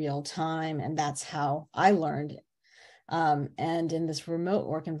others in real time, and that's how I learned. And in this remote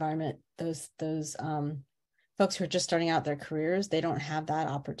work environment, those folks who are just starting out their careers, they don't have that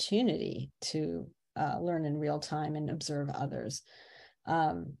opportunity to learn in real time and observe others.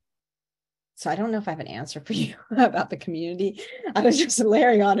 So I don't know if I have an answer for you about the community. I was just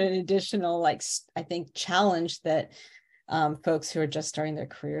layering on an additional, I think, challenge that folks who are just starting their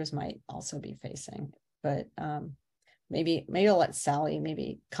careers might also be facing. But maybe I'll let Sally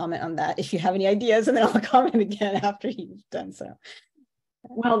maybe comment on that if you have any ideas, and then I'll comment again after you've done so.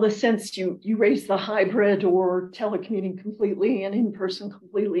 Well, the sense you raise the hybrid or telecommuting completely and in-person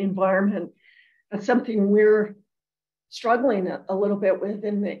completely environment, that's something we're struggling a little bit with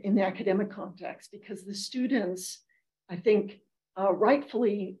in the academic context, because the students, I think,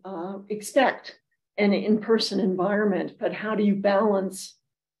 rightfully expect an in-person environment, but how do you balance,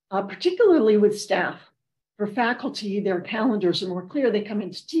 particularly with staff? For faculty, their calendars are more clear. They come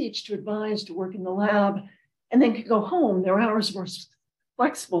in to teach, to advise, to work in the lab, and then can go home. Their hours are more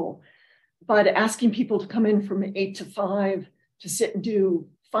flexible. But asking people to come in from 8 to 5 to sit and do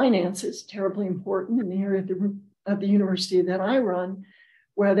finance is terribly important in the area of the university that I run,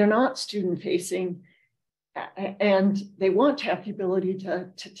 where they're not student-facing, and they want to have the ability to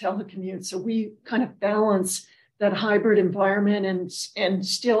telecommute. So we kind of balance that hybrid environment and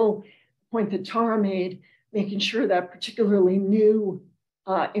still, the point that Tara made, making sure that particularly new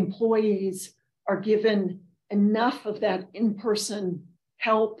employees are given enough of that in-person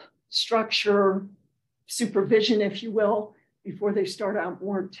help, structure, supervision, if you will, before they start out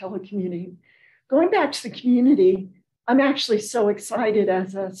more telecommuting. Going back to the community, I'm actually so excited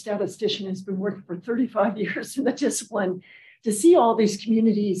as a statistician who's been working for 35 years in the discipline to see all these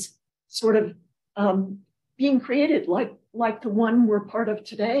communities sort of being created like the one we're part of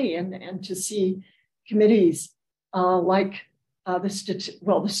today, and to see committees like the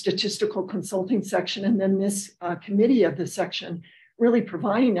Statistical Consulting Section, and then this committee of the section really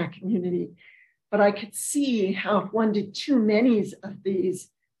providing that community. But I could see how if one did too many of these,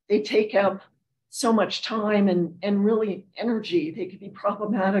 they take up so much time and really energy. They could be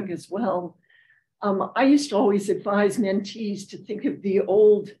problematic as well. I used to always advise mentees to think of the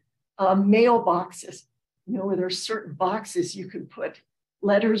old mailboxes, where there's certain boxes you could put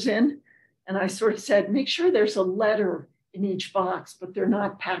letters in. And I sort of said, make sure there's a letter in each box, but they're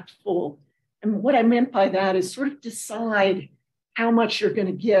not packed full. And what I meant by that is sort of decide how much you're going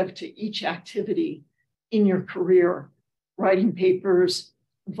to give to each activity in your career, writing papers,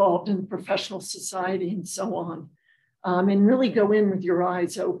 involved in professional society, and so on, and really go in with your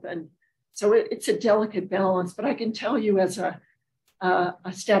eyes open. So it's a delicate balance, but I can tell you as a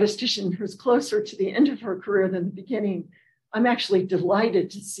statistician who's closer to the end of her career than the beginning, I'm actually delighted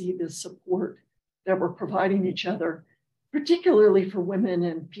to see the support that we're providing each other, particularly for women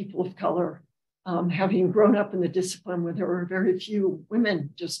and people of color. Having grown up in the discipline where there were very few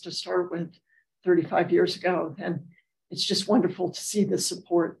women just to start with, 35 years ago, then it's just wonderful to see the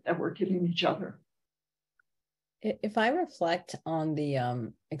support that we're giving each other. If I reflect on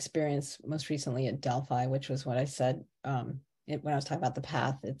the experience most recently at Delphi, which was what I said when I was talking about the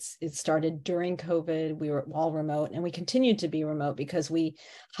path, it started during COVID. We were all remote, and we continued to be remote because we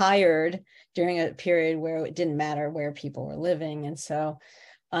hired during a period where it didn't matter where people were living. And so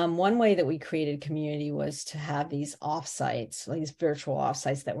one way that we created community was to have these offsites, these virtual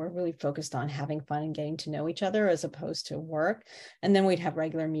offsites that were really focused on having fun and getting to know each other as opposed to work. And then we'd have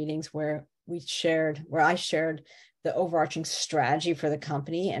regular meetings where I shared the overarching strategy for the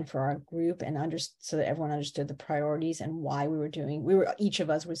company and for our group, and so that everyone understood the priorities and why each of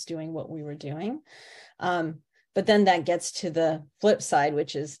us was doing what we were doing. But then that gets to the flip side,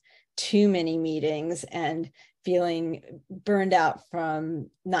 which is too many meetings and feeling burned out from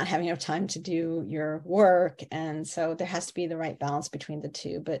not having enough time to do your work. And so there has to be the right balance between the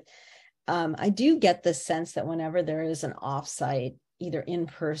two. But I do get the sense that whenever there is an offsite, either in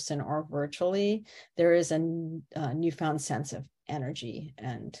person or virtually, there is a newfound sense of energy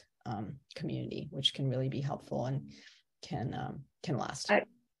and community, which can really be helpful and can last.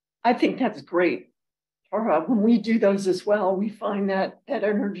 I think that's great. Or when we do those as well, we find that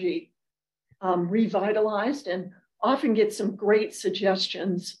energy revitalized, and often get some great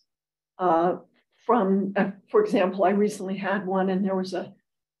suggestions from, for example, I recently had one, and there was a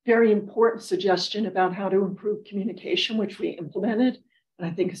very important suggestion about how to improve communication, which we implemented, and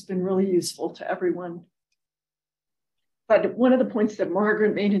I think has been really useful to everyone. But one of the points that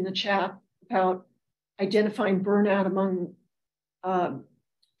Margaret made in the chat about identifying burnout among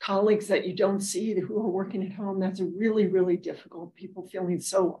colleagues that you don't see who are working at home, that's really, really difficult. People feeling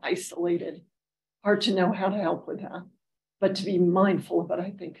so isolated. Hard to know how to help with that. But to be mindful of it,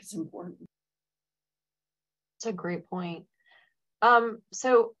 I think, is important. That's a great point.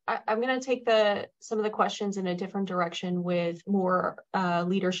 So I'm going to take some of the questions in a different direction with more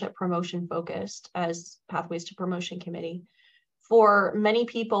leadership promotion focused as Pathways to Promotion Committee. For many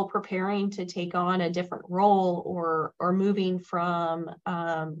people preparing to take on a different role or moving from,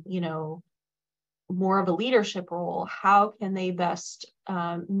 more of a leadership role, how can they best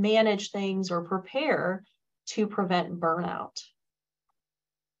manage things or prepare to prevent burnout?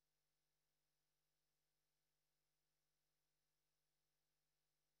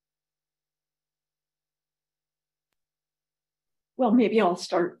 Well, maybe I'll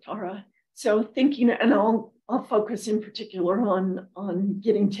start, Tara. So thinking, and I'll focus in particular on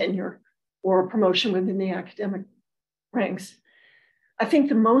getting tenure or promotion within the academic ranks. I think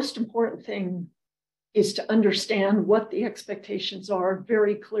the most important thing is to understand what the expectations are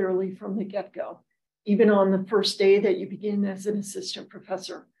very clearly from the get-go. Even on the first day that you begin as an assistant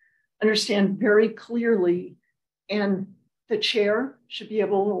professor, understand very clearly, and the chair should be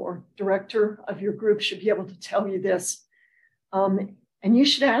able, or director of your group should be able to tell you this. And you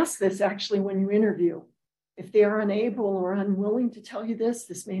should ask this actually when you interview. If they are unable or unwilling to tell you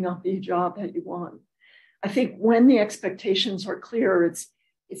this may not be a job that you want. I think when the expectations are clear, it's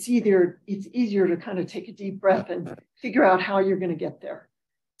easier to kind of take a deep breath and figure out how you're going to get there.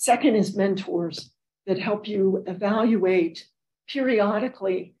 Second is mentors that help you evaluate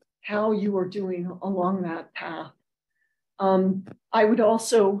periodically how you are doing along that path. I would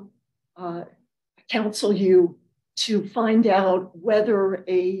also counsel you to find out whether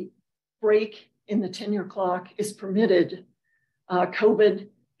a break in the tenure clock is permitted. COVID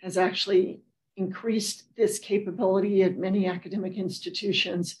has actually increased this capability at many academic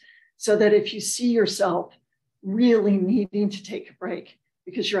institutions, so that if you see yourself really needing to take a break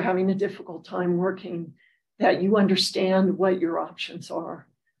because you're having a difficult time working, that you understand what your options are.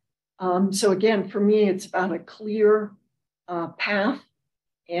 So again, for me, it's about a clear path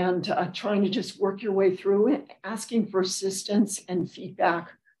and trying to just work your way through it, asking for assistance and feedback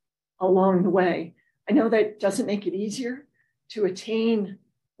along the way. I know that doesn't make it easier to attain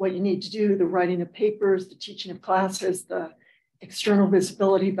what you need to do, the writing of papers, the teaching of classes, the external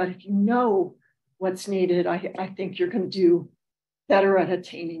visibility, but if you know what's needed, I think you're going to do better at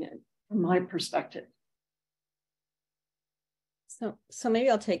attaining it from my perspective. So maybe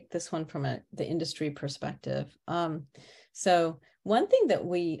I'll take this one from the industry perspective. So one thing that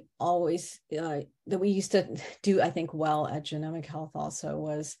we always, that we used to do, I think, well at Genomic Health also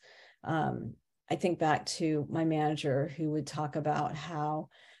was, I think back to my manager who would talk about how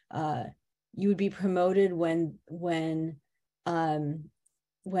you would be promoted when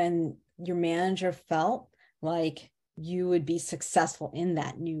your manager felt like you would be successful in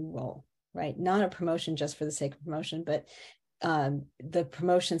that new role, right? Not a promotion just for the sake of promotion, but the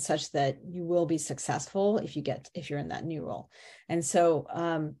promotion such that you will be successful if you're in that new role. And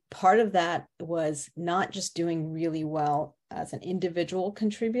so part of that was not just doing really well as an individual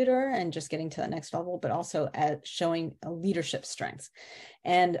contributor and just getting to that next level, but also at showing a leadership strengths.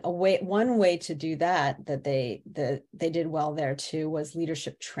 And one way to do that they did well there too was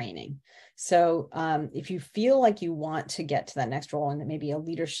leadership training. So if you feel like you want to get to that next role, and maybe a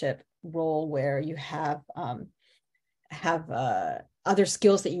leadership role where you have other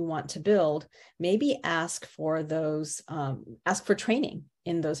skills that you want to build, maybe ask for training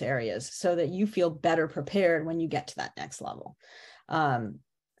in those areas so that you feel better prepared when you get to that next level.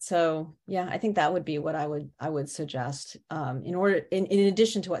 So yeah, I think that would be what I would suggest in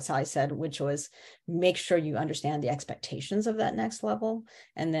addition to what Sally said, which was make sure you understand the expectations of that next level.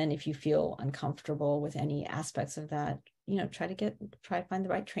 And then if you feel uncomfortable with any aspects of that, try to find the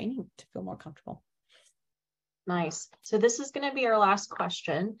right training to feel more comfortable. Nice. So this is going to be our last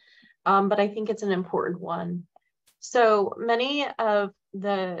question, but I think it's an important one. So many of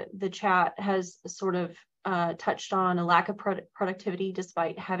the chat has sort of touched on a lack of productivity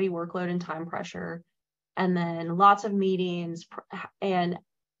despite heavy workload and time pressure, and then lots of meetings. And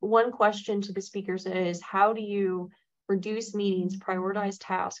one question to the speakers is, how do you reduce meetings, prioritize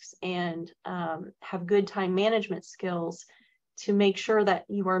tasks, and have good time management skills to make sure that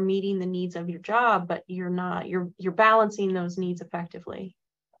you are meeting the needs of your job, but you're balancing those needs effectively?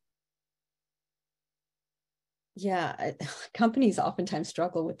 Yeah, companies oftentimes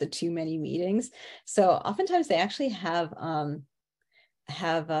struggle with the too many meetings. So oftentimes they actually have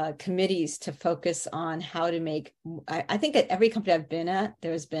committees to focus on how to make, I think at every company I've been at,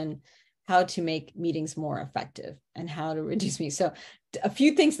 there's been how to make meetings more effective and how to reduce meetings. So a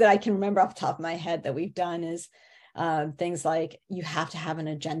few things that I can remember off the top of my head that we've done is things like you have to have an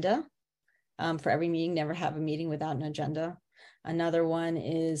agenda for every meeting, never have a meeting without an agenda. Another one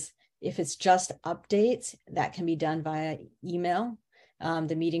is if it's just updates, that can be done via email.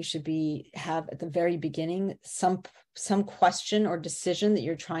 The meeting should have at the very beginning some question or decision that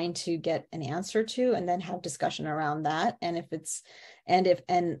you're trying to get an answer to, and then have discussion around that. And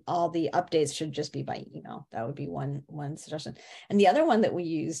all the updates should just be by email. That would be one suggestion. And the other one that we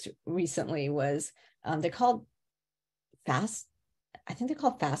used recently was they're called fast. I think they're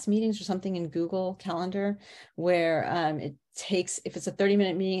called fast meetings or something in Google Calendar, where it takes, if it's a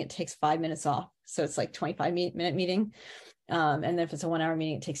 30-minute meeting, it takes 5 minutes off. So it's like 25-minute meeting. And then if it's a 1-hour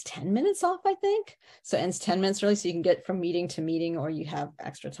meeting, it takes 10 minutes off, I think. So it ends 10 minutes early, so you can get from meeting to meeting, or you have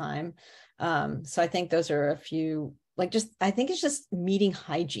extra time. So I think those are a few, I think it's just meeting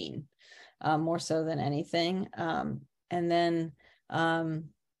hygiene more so than anything. And then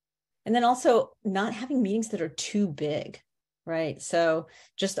also not having meetings that are too big. Right. So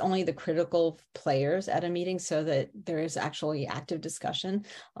just only the critical players at a meeting so that there is actually active discussion.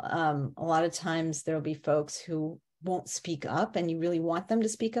 A lot of times there'll be folks who won't speak up, and you really want them to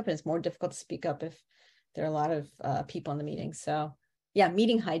speak up. And it's more difficult to speak up if there are a lot of people in the meeting. So yeah,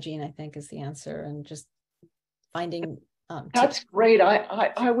 meeting hygiene, I think, is the answer, and just finding. That's great.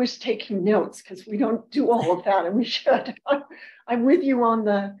 I was taking notes because we don't do all of that, and we should. I'm with you on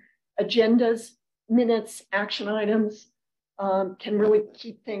the agendas, minutes, action items. Can really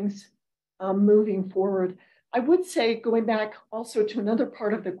keep things moving forward. I would say, going back also to another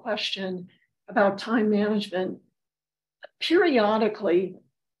part of the question about time management, periodically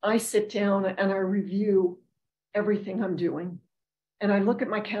I sit down and I review everything I'm doing. And I look at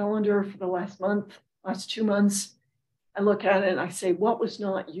my calendar for the last 2 months. I look at it and I say, what was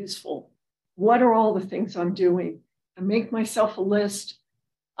not useful? What are all the things I'm doing? I make myself a list.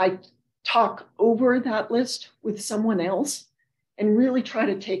 I talk over that list with someone else and really try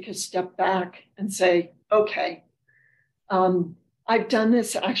to take a step back and say, okay, I've done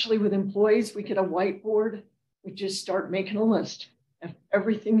this actually with employees. We get a whiteboard. We just start making a list of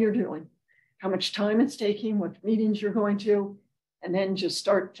everything you're doing, how much time it's taking, what meetings you're going to, and then just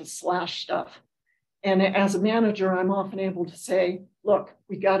start to slash stuff. And as a manager, I'm often able to say, look,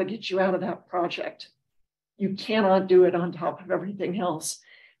 we got to get you out of that project. You cannot do it on top of everything else.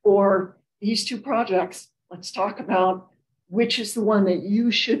 Or these 2 projects, let's talk about which is the one that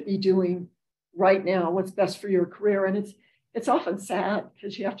you should be doing right now, what's best for your career. And it's often sad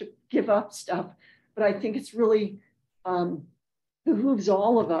because you have to give up stuff. But I think it's really behooves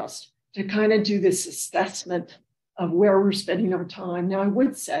all of us to kind of do this assessment of where we're spending our time. Now, I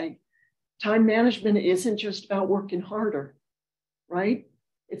would say time management isn't just about working harder, right?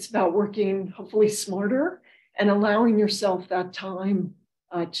 It's about working hopefully smarter and allowing yourself that time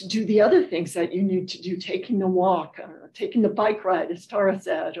to do the other things that you need to do, taking the walk, taking the bike ride, as Tara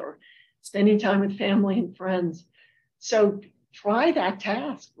said, or spending time with family and friends. So try that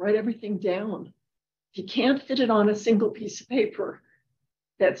task, write everything down. If you can't fit it on a single piece of paper,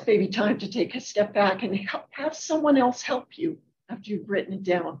 that's maybe time to take a step back and have someone else help you after you've written it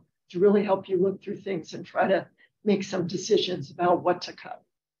down to really help you look through things and try to make some decisions about what to cut.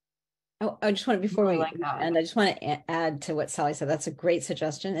 Oh, I just want to, before we like that. end, I just want to add to what Sally said. That's a great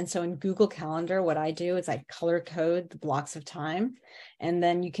suggestion. And so in Google Calendar, what I do is I color code the blocks of time, and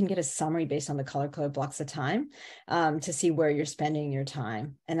then you can get a summary based on the color code blocks of time to see where you're spending your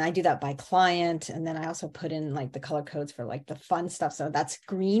time. And I do that by client. And then I also put in like the color codes for like the fun stuff. So that's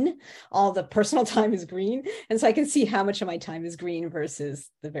green. All the personal time is green. And so I can see how much of my time is green versus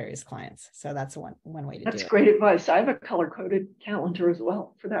the various clients. So that's one way to do it. That's great advice. I have a color coded calendar as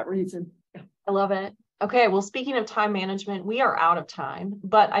well for that reason. Yeah. I love it. Okay, well, speaking of time management, we are out of time,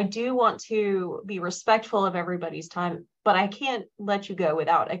 but I do want to be respectful of everybody's time, but I can't let you go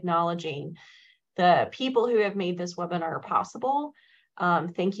without acknowledging the people who have made this webinar possible.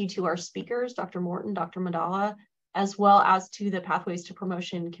 Thank you to our speakers, Dr. Morton, Dr. Maddala, as well as to the Pathways to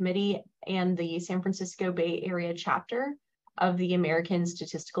Promotion Committee and the San Francisco Bay Area chapter of the American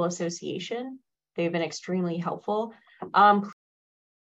Statistical Association. They've been extremely helpful.